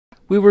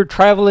We were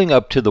traveling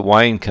up to the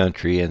wine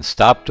country and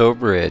stopped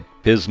over at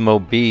Pismo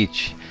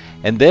Beach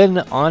and then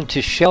on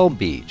to Shell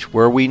Beach,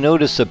 where we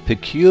noticed a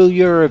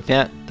peculiar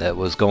event that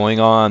was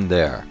going on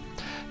there.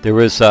 There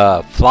was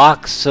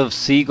flocks of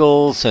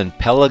seagulls and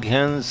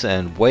pelicans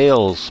and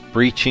whales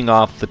breaching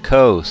off the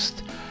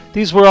coast.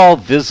 These were all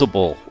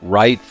visible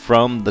right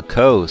from the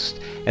coast,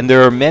 and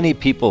there are many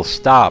people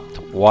stopped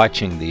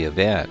watching the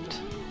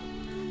event.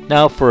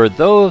 Now, for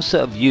those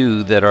of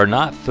you that are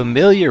not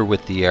familiar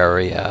with the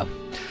area,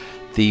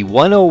 the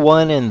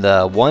 101 and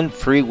the 1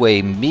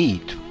 freeway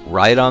meet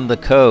right on the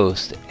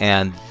coast,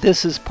 and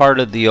this is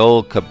part of the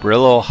old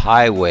Cabrillo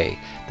Highway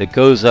that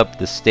goes up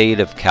the state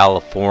of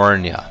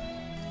California.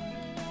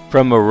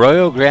 From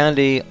Arroyo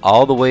Grande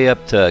all the way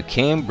up to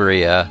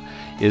Cambria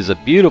is a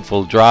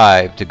beautiful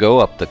drive to go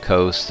up the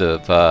coast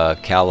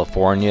of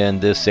California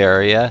in this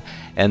area,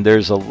 and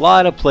there's a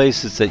lot of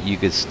places that you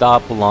could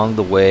stop along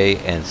the way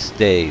and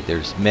stay.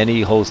 There's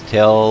many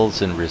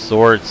hotels and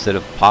resorts that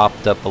have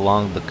popped up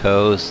along the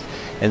coast,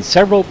 and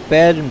several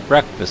bed and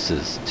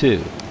breakfasts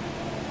too.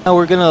 Now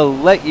we're going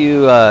to let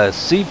you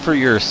see for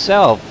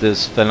yourself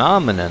this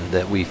phenomenon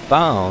that we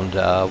found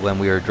when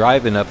we were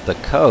driving up the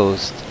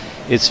coast.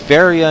 It's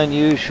very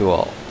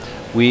unusual.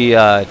 We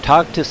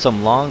talked to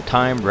some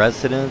longtime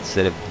residents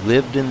that have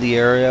lived in the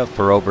area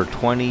for over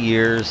 20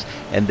 years,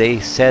 and they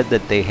said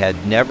that they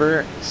had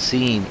never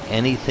seen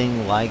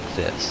anything like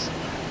this.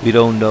 We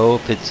don't know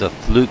if it's a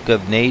fluke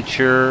of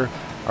nature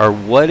or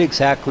what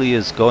exactly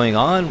is going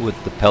on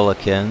with the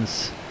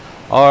pelicans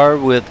or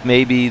with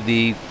maybe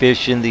the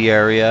fish in the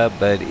area,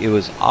 but it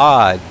was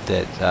odd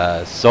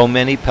that so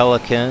many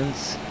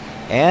pelicans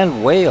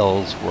and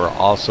whales were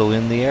also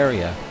in the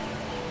area.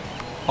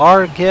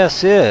 Our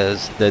guess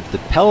is that the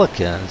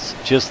pelicans,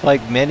 just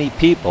like many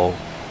people,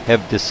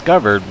 have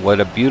discovered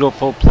what a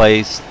beautiful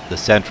place the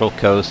Central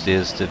Coast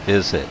is to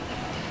visit,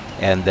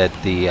 and that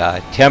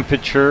the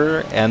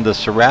temperature and the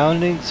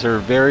surroundings are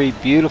very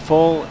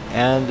beautiful,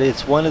 and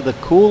it's one of the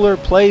cooler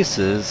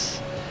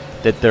places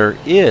that there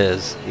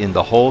is in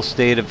the whole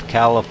state of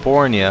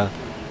California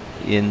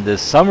in the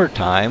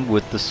summertime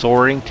with the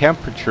soaring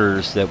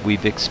temperatures that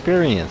we've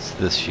experienced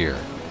this year.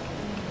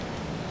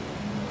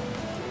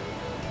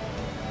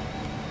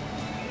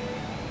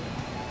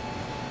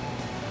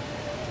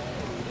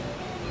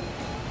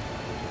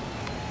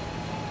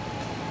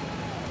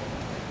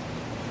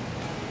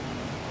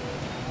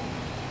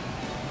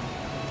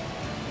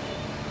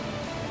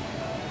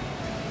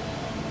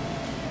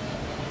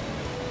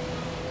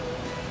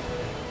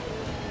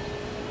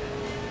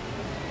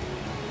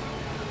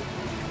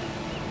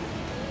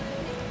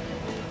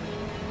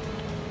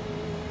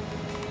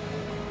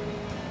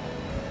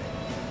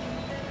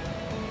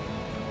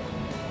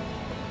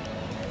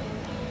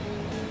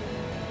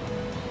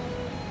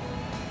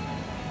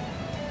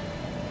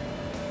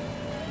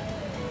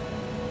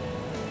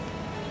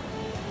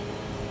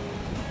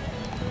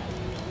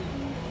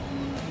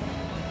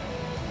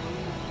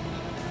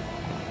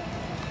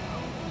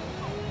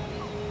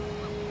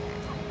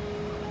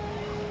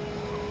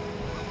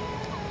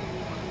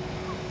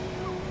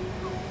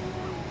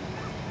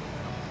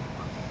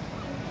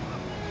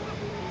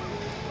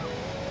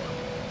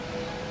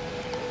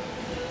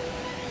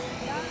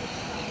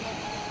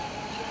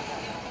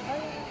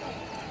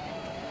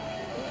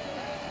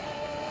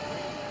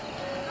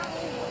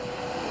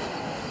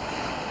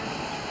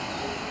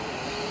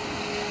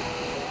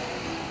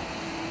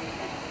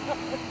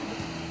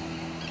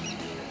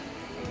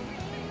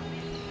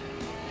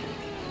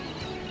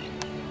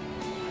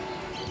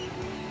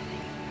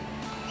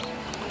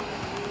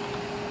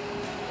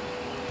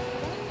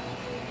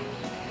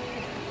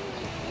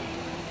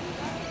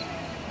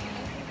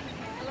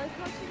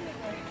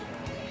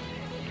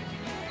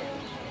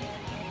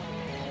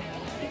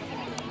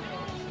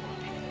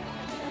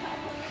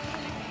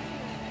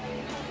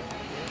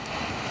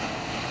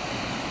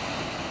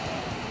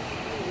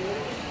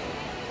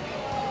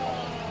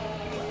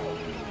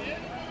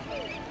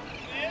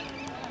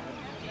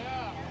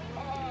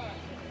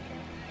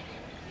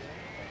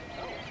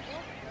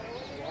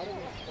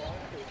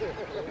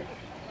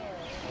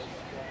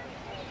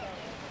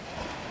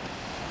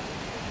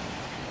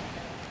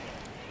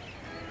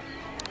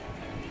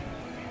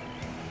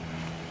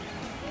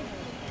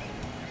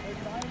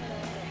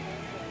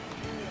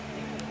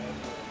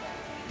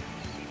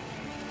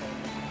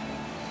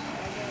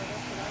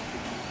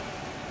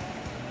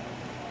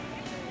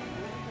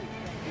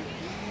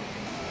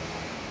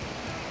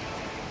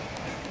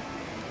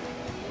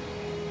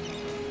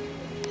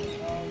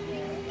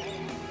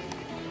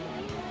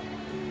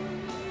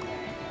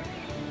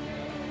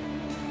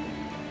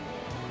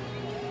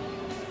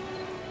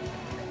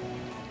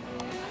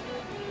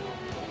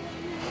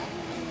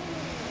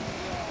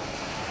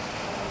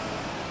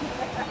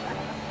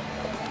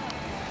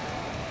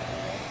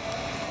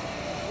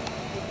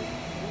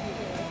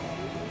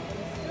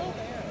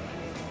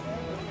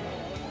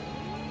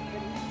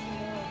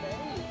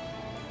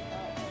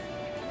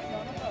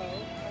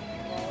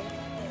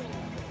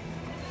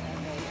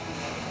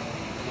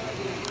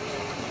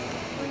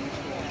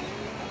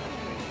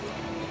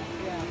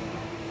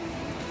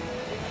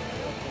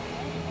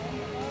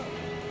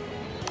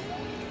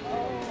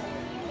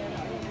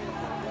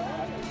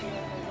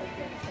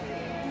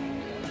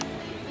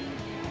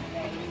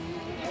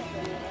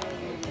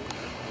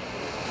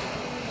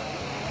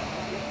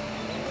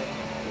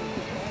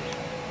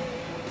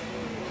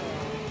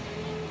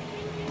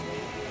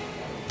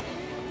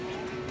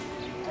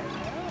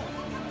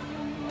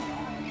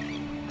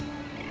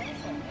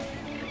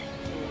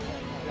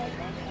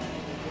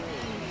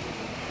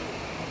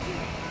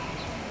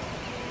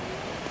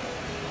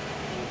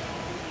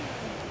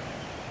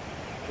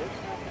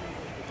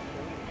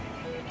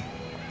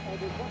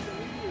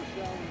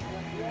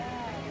 Yeah.